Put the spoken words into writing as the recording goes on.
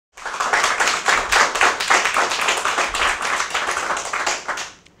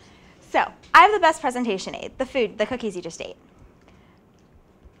I have the best presentation aid, the food, the cookies you just ate.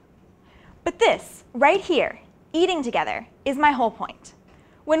 But this, right here, eating together, is my whole point.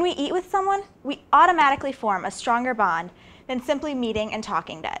 When we eat with someone, we automatically form a stronger bond than simply meeting and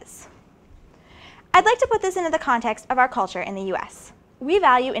talking does. I'd like to put this into the context of our culture in the US. We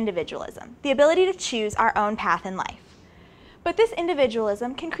value individualism, the ability to choose our own path in life. But this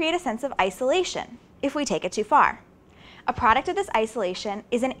individualism can create a sense of isolation if we take it too far. A product of this isolation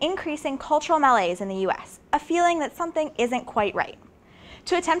is an increasing cultural malaise in the US, a feeling that something isn't quite right.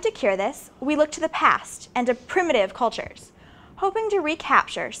 To attempt to cure this, we look to the past and to primitive cultures, hoping to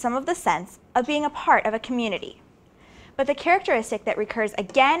recapture some of the sense of being a part of a community. But the characteristic that recurs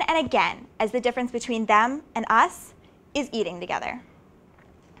again and again as the difference between them and us is eating together.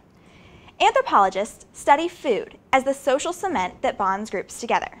 Anthropologists study food as the social cement that bonds groups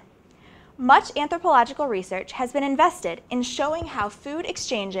together. Much anthropological research has been invested in showing how food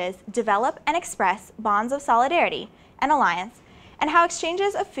exchanges develop and express bonds of solidarity and alliance, and how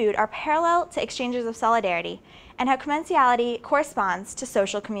exchanges of food are parallel to exchanges of solidarity, and how commensality corresponds to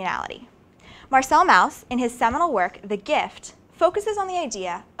social communality. Marcel Mauss, in his seminal work, The Gift, focuses on the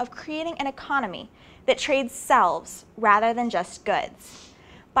idea of creating an economy that trades selves rather than just goods.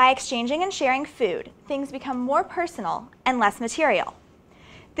 By exchanging and sharing food, things become more personal and less material.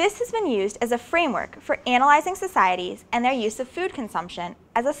 This has been used as a framework for analyzing societies and their use of food consumption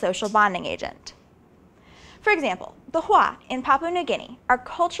as a social bonding agent. For example, the Hua in Papua New Guinea are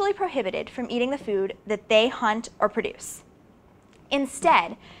culturally prohibited from eating the food that they hunt or produce.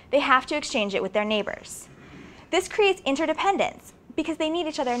 Instead, they have to exchange it with their neighbors. This creates interdependence because they need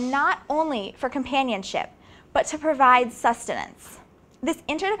each other not only for companionship, but to provide sustenance. This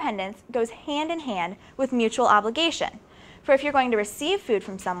interdependence goes hand in hand with mutual obligation, for if you're going to receive food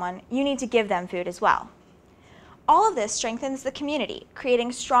from someone, you need to give them food as well. All of this strengthens the community,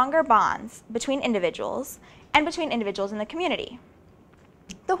 creating stronger bonds between individuals and between individuals in the community.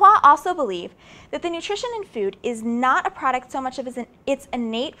 The Hua also believe that the nutrition in food is not a product so much of its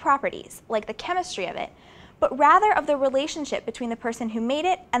innate properties, like the chemistry of it, but rather of the relationship between the person who made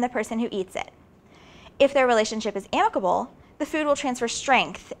it and the person who eats it. If their relationship is amicable, the food will transfer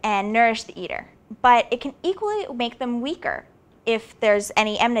strength and nourish the eater, but it can equally make them weaker if there's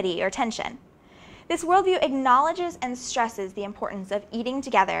any enmity or tension. This worldview acknowledges and stresses the importance of eating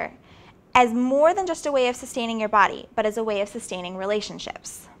together as more than just a way of sustaining your body, but as a way of sustaining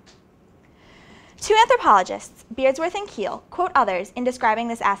relationships. Two anthropologists, Beardsworth and Keel, quote others in describing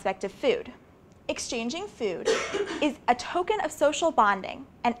this aspect of food. Exchanging food is a token of social bonding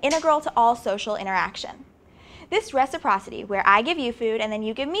and integral to all social interaction. This reciprocity, where I give you food and then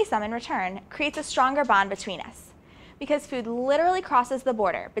you give me some in return, creates a stronger bond between us. Because food literally crosses the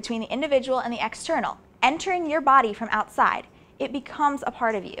border between the individual and the external, entering your body from outside, it becomes a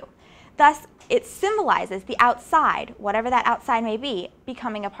part of you. Thus, it symbolizes the outside, whatever that outside may be,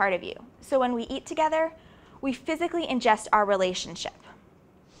 becoming a part of you. So when we eat together, we physically ingest our relationship.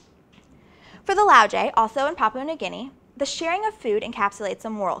 For the Lauje, also in Papua New Guinea, the sharing of food encapsulates a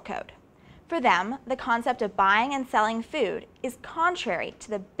moral code. For them, the concept of buying and selling food is contrary to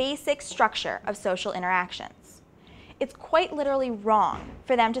the basic structure of social interactions. It's quite literally wrong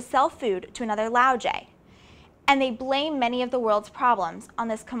for them to sell food to another Lauje, and they blame many of the world's problems on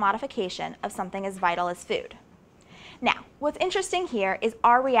this commodification of something as vital as food. Now, what's interesting here is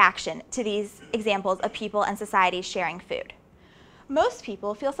our reaction to these examples of people and societies sharing food. Most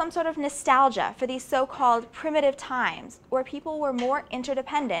people feel some sort of nostalgia for these so-called primitive times where people were more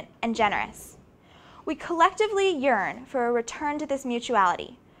interdependent and generous. We collectively yearn for a return to this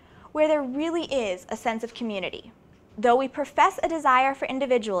mutuality, where there really is a sense of community. Though we profess a desire for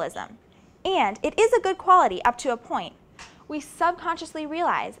individualism, and it is a good quality up to a point, we subconsciously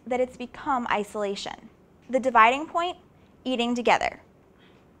realize that it's become isolation. The dividing point, eating together.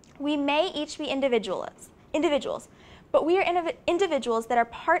 We may each be individuals, but we are individuals that are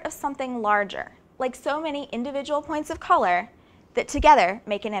part of something larger, like so many individual points of color that together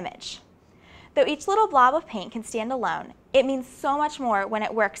make an image. Though each little blob of paint can stand alone, it means so much more when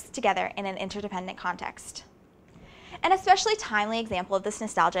it works together in an interdependent context. An especially timely example of this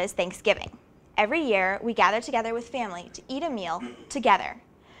nostalgia is Thanksgiving. Every year, we gather together with family to eat a meal together.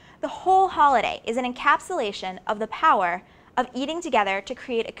 The whole holiday is an encapsulation of the power of eating together to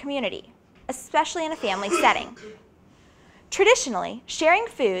create a community, especially in a family setting. Traditionally, sharing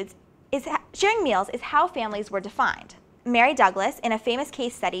meals is how families were defined. Mary Douglas, in a famous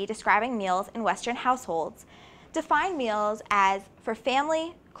case study describing meals in Western households, defined meals as for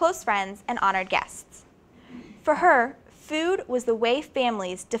family, close friends, and honored guests. For her, food was the way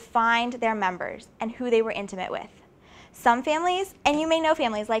families defined their members and who they were intimate with. Some families, and you may know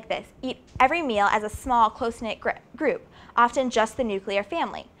families like this, eat every meal as a small, close-knit group, often just the nuclear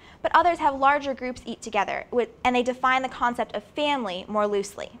family. But others have larger groups eat together, and they define the concept of family more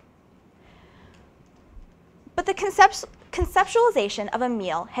loosely. But the conceptualization of a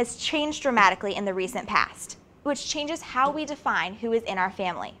meal has changed dramatically in the recent past, which changes how we define who is in our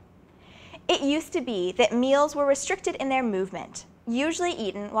family. It used to be that meals were restricted in their movement, usually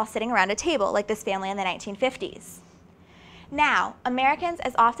eaten while sitting around a table like this family in the 1950s. Now, Americans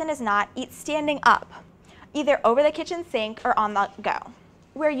as often as not eat standing up, either over the kitchen sink or on the go.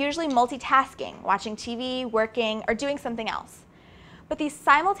 We're usually multitasking, watching TV, working, or doing something else. But these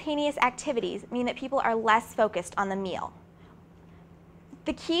simultaneous activities mean that people are less focused on the meal.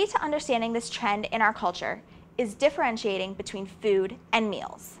 The key to understanding this trend in our culture is differentiating between food and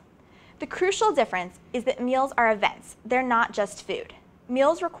meals. The crucial difference is that meals are events. They're not just food.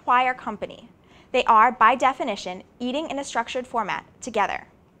 Meals require company. They are, by definition, eating in a structured format together.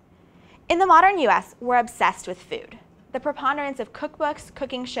 In the modern US, we're obsessed with food. The preponderance of cookbooks,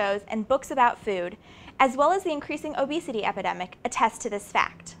 cooking shows, and books about food, as well as the increasing obesity epidemic, attest to this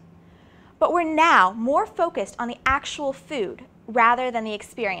fact. But we're now more focused on the actual food rather than the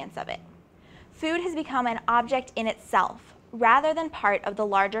experience of it. Food has become an object in itself, rather than part of the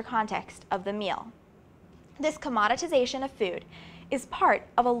larger context of the meal. This commoditization of food is part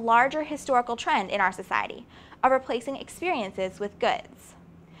of a larger historical trend in our society of replacing experiences with goods.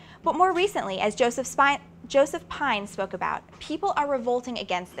 But more recently, as Joseph Pine spoke about, people are revolting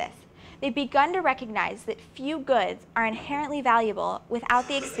against this. They've begun to recognize that few goods are inherently valuable without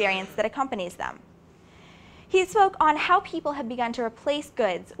the experience that accompanies them. He spoke on how people have begun to replace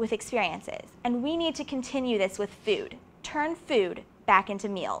goods with experiences, and we need to continue this with food. Turn food back into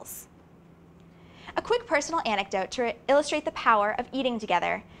meals. A quick personal anecdote to illustrate the power of eating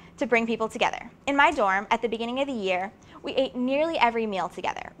together to bring people together. In my dorm, at the beginning of the year, we ate nearly every meal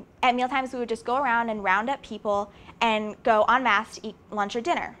together. At mealtimes, we would just go around and round up people and go en masse to eat lunch or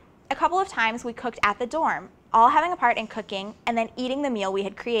dinner. A couple of times, we cooked at the dorm, all having a part in cooking and then eating the meal we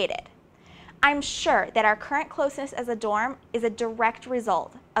had created. I'm sure that our current closeness as a dorm is a direct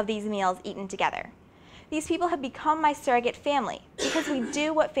result of these meals eaten together. These people have become my surrogate family because we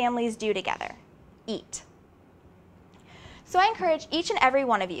do what families do together, eat. So I encourage each and every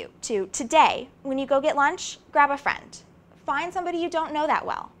one of you to, today, when you go get lunch, grab a friend. Find somebody you don't know that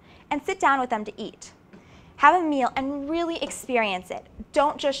well and sit down with them to eat. Have a meal and really experience it.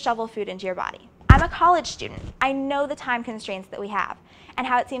 Don't just shovel food into your body. I'm a college student. I know the time constraints that we have and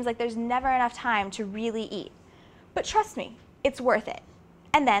how it seems like there's never enough time to really eat. But trust me, it's worth it.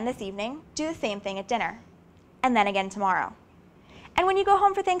 And then this evening, do the same thing at dinner. And then again tomorrow. And when you go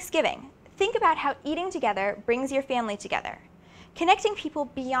home for Thanksgiving, think about how eating together brings your family together, connecting people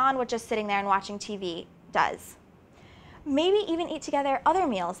beyond what just sitting there and watching TV does. Maybe even eat together other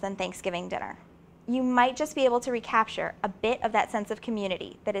meals than Thanksgiving dinner. You might just be able to recapture a bit of that sense of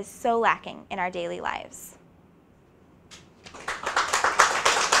community that is so lacking in our daily lives.